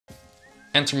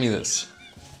Answer me this.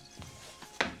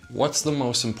 What's the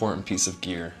most important piece of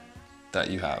gear that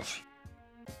you have?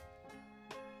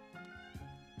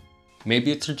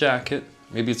 Maybe it's your jacket,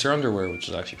 maybe it's your underwear, which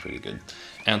is actually a pretty good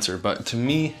answer, but to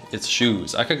me, it's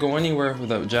shoes. I could go anywhere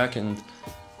without a jacket and...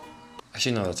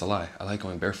 Actually, no, that's a lie. I like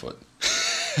going barefoot.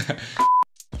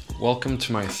 Welcome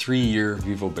to my 3-year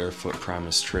Vivobarefoot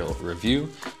Primus Trail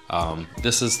review.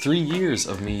 This is 3 years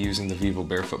of me using the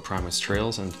Vivobarefoot Primus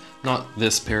Trails, and not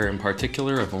this pair in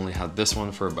particular. I've only had this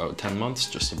one for about 10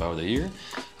 months, just about a year.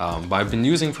 But I've been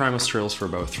using Primus Trails for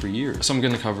about 3 years. So I'm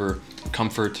going to cover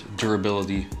comfort,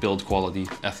 durability, build quality,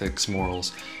 ethics,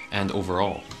 morals, and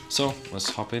overall. So let's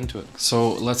hop into it.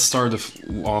 So let's start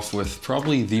off with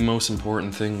probably the most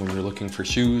important thing when you're looking for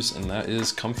shoes, and that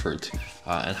is comfort.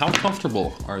 And how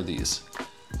comfortable are these?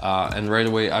 And right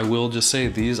away, I will just say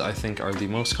these I think are the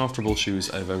most comfortable shoes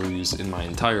I've ever used in my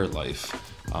entire life.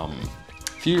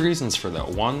 Few reasons for that.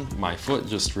 One, my foot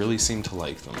just really seemed to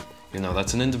like them. You know,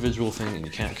 that's an individual thing and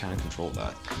you can't kind of control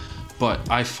that. But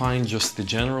I find just the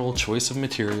general choice of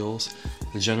materials,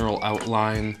 the general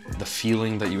outline, the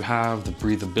feeling that you have, the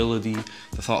breathability,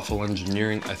 the thoughtful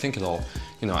engineering, I think it all,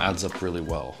 you know, adds up really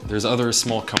well. There's other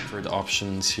small comfort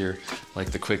options here,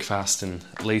 like the quick fasten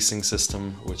lacing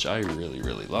system, which I really,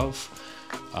 really love.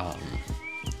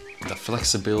 The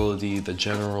flexibility, the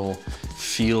general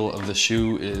feel of the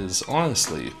shoe is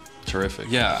honestly terrific.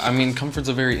 Yeah, I mean, comfort's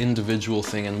a very individual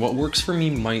thing, and what works for me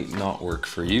might not work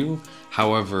for you.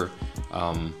 However,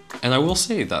 and I will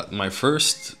say that my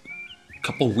first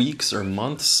couple weeks or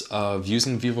months of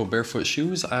using Vivobarefoot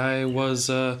shoes, I was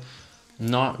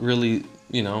not really,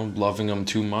 you know, loving them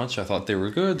too much. I thought they were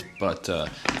good, but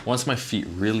once my feet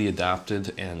really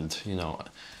adapted and, you know,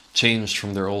 changed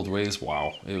from their old ways,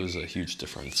 wow, it was a huge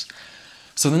difference.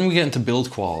 So then we get into build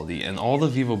quality, and all the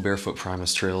Vivobarefoot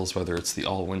Primus Trails, whether it's the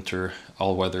all-weather/winter,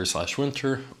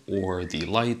 or the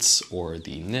lights, or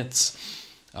the knits,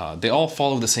 they all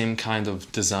follow the same kind of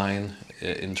design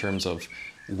in terms of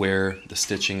where the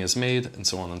stitching is made, and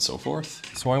so on and so forth.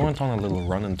 So I went on a little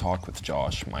run and talk with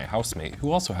Josh, my housemate,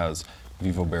 who also has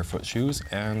Vivobarefoot shoes,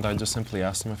 and I just simply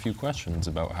asked him a few questions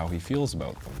about how he feels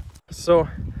about them. So,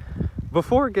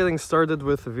 before getting started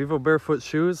with Vivobarefoot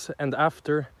shoes and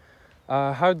after,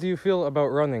 how do you feel about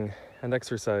running and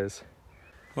exercise?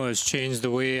 Well, it's changed the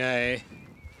way I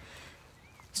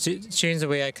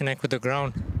connect with the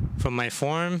ground, from my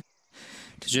form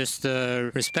to just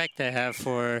the respect I have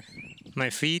for my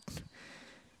feet,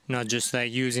 not just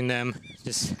like using them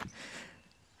just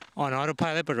on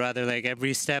autopilot, but rather like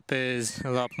every step is a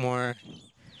lot more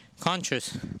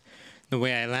conscious. The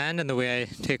way I land and the way I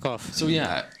take off. So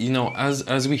yeah, you know,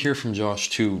 as we hear from Josh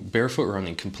too, barefoot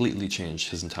running completely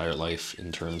changed his entire life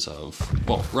in terms of,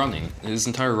 well, running. His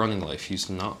entire running life. He used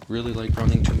to not really like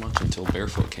running too much until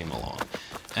barefoot came along.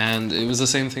 And it was the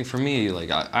same thing for me.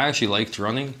 Like, I actually liked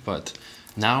running, but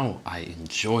now I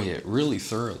enjoy it really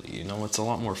thoroughly. You know, it's a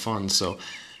lot more fun. So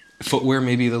footwear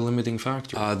may be the limiting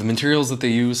factor. The materials that they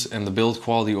use and the build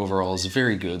quality overall is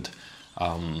very good.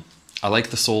 I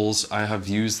like the soles. I have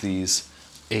used these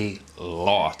a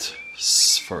lot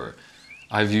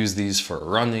I've used these for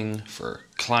running, for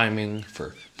climbing,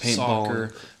 for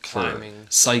paintball, for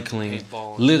cycling,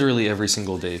 literally every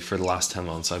single day for the last 10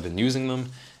 months I've been using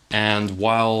them. And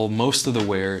while most of the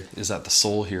wear is at the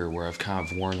sole here where I've kind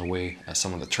of worn away at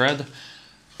some of the tread,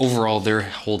 overall they're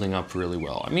holding up really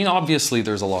well. I mean, obviously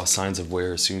there's a lot of signs of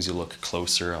wear as soon as you look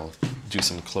closer. I'll do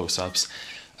some close-ups.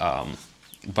 But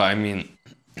I mean,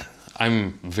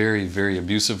 I'm very, very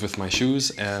abusive with my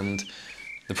shoes, and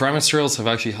the Primus Trails have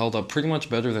actually held up pretty much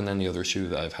better than any other shoe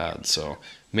that I've had. So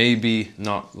maybe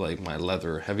not like my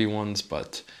leather heavy ones,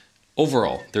 but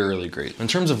overall, they're really great. In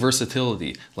terms of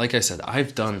versatility, like I said,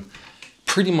 I've done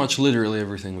pretty much literally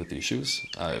everything with these shoes.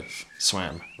 I've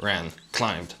swam, ran,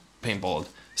 climbed, paintballed,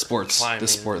 sports, climbing,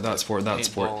 this sport, that sport, that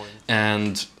sport.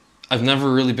 And I've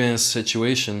never really been in a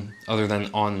situation other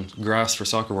than on grass for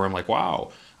soccer where I'm like,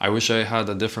 wow, I wish I had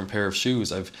a different pair of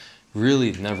shoes. I've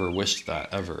really never wished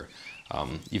that ever.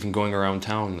 Even going around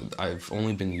town, I've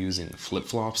only been using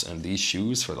flip-flops and these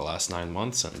shoes for the last 9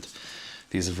 months, and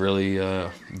these have really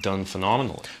done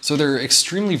phenomenally. So they're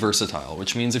extremely versatile,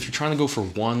 which means if you're trying to go for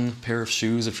one pair of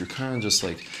shoes, if you're kind of just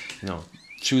like, you know,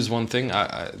 choose one thing,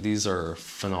 these are a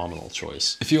phenomenal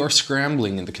choice. If you are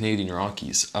scrambling in the Canadian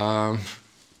Rockies,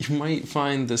 you might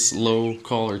find this low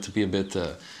collar to be a bit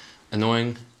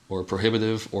annoying or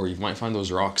prohibitive, or you might find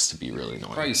those rocks to be really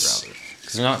annoying. Price,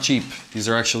 because they're not cheap. These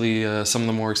are actually some of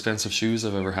the more expensive shoes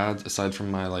I've ever had, aside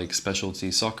from my like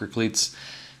specialty soccer cleats.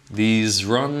 These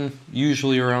run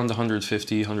usually around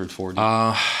 150, 140.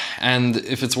 And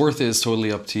if it's worth it, it's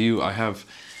totally up to you. I have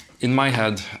in my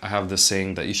head, I have this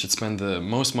saying that you should spend the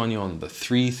most money on the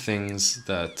 3 things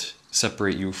that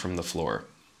separate you from the floor.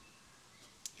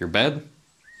 Your bed,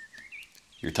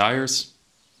 your tires,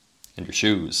 and your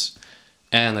shoes.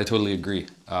 And I totally agree.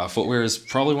 Footwear is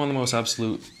probably one of the most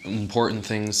absolute important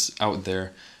things out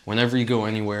there. Whenever you go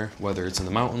anywhere, whether it's in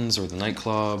the mountains or the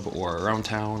nightclub or around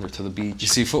town or to the beach, you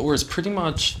see footwear is pretty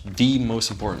much the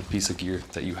most important piece of gear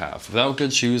that you have. Without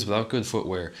good shoes, without good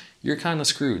footwear, you're kind of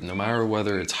screwed, no matter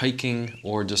whether it's hiking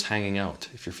or just hanging out.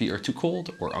 If your feet are too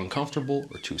cold or uncomfortable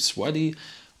or too sweaty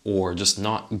or just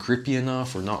not grippy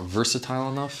enough or not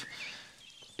versatile enough,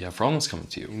 you have problems coming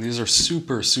to you. And these are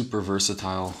super, super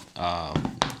versatile,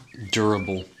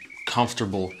 durable,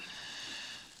 comfortable.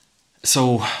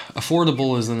 So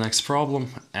affordable is the next problem,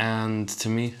 and to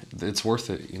me, it's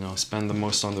worth it. You know, spend the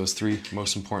most on those 3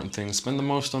 most important things. Spend the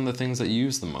most on the things that you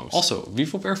use the most. Also,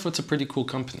 Vivobarefoot's a pretty cool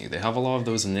company. They have a lot of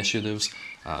those initiatives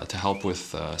to help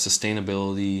with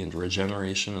sustainability and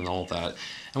regeneration and all that.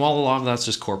 And while a lot of that's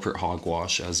just corporate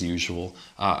hogwash as usual,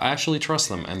 I actually trust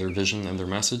them and their vision and their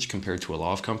message compared to a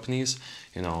lot of companies.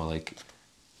 You know, like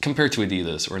compared to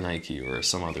Adidas or Nike or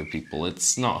some other people,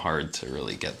 it's not hard to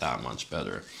really get that much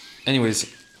better.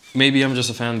 Anyways, maybe I'm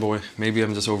just a fanboy, maybe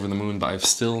I'm just over the moon, but I've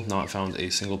still not found a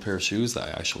single pair of shoes that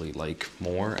I actually like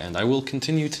more, and I will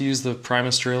continue to use the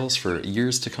Primus Trails for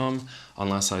years to come,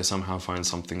 unless I somehow find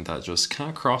something that just kind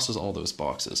of crosses all those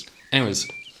boxes. Anyways,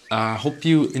 hope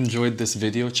you enjoyed this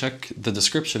video. Check the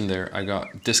description there. I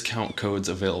got discount codes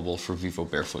available for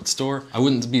Vivobarefoot store. I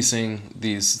wouldn't be saying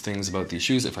these things about these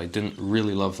shoes if I didn't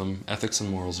really love them. Ethics and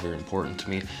morals are very important to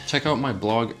me. Check out my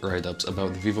blog write-ups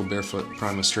about the Vivobarefoot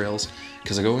Primus Trails,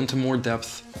 because I go into more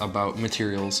depth about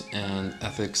materials and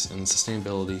ethics and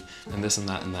sustainability and this and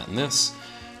that and that and this.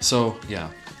 So yeah.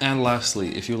 And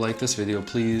lastly, if you like this video,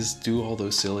 please do all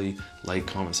those silly like,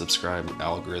 comment, subscribe,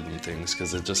 algorithm things,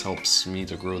 because it just helps me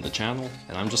to grow the channel.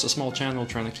 And I'm just a small channel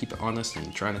trying to keep it honest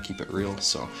and trying to keep it real,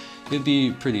 so it'd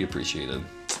be pretty appreciated.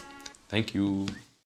 Thank you.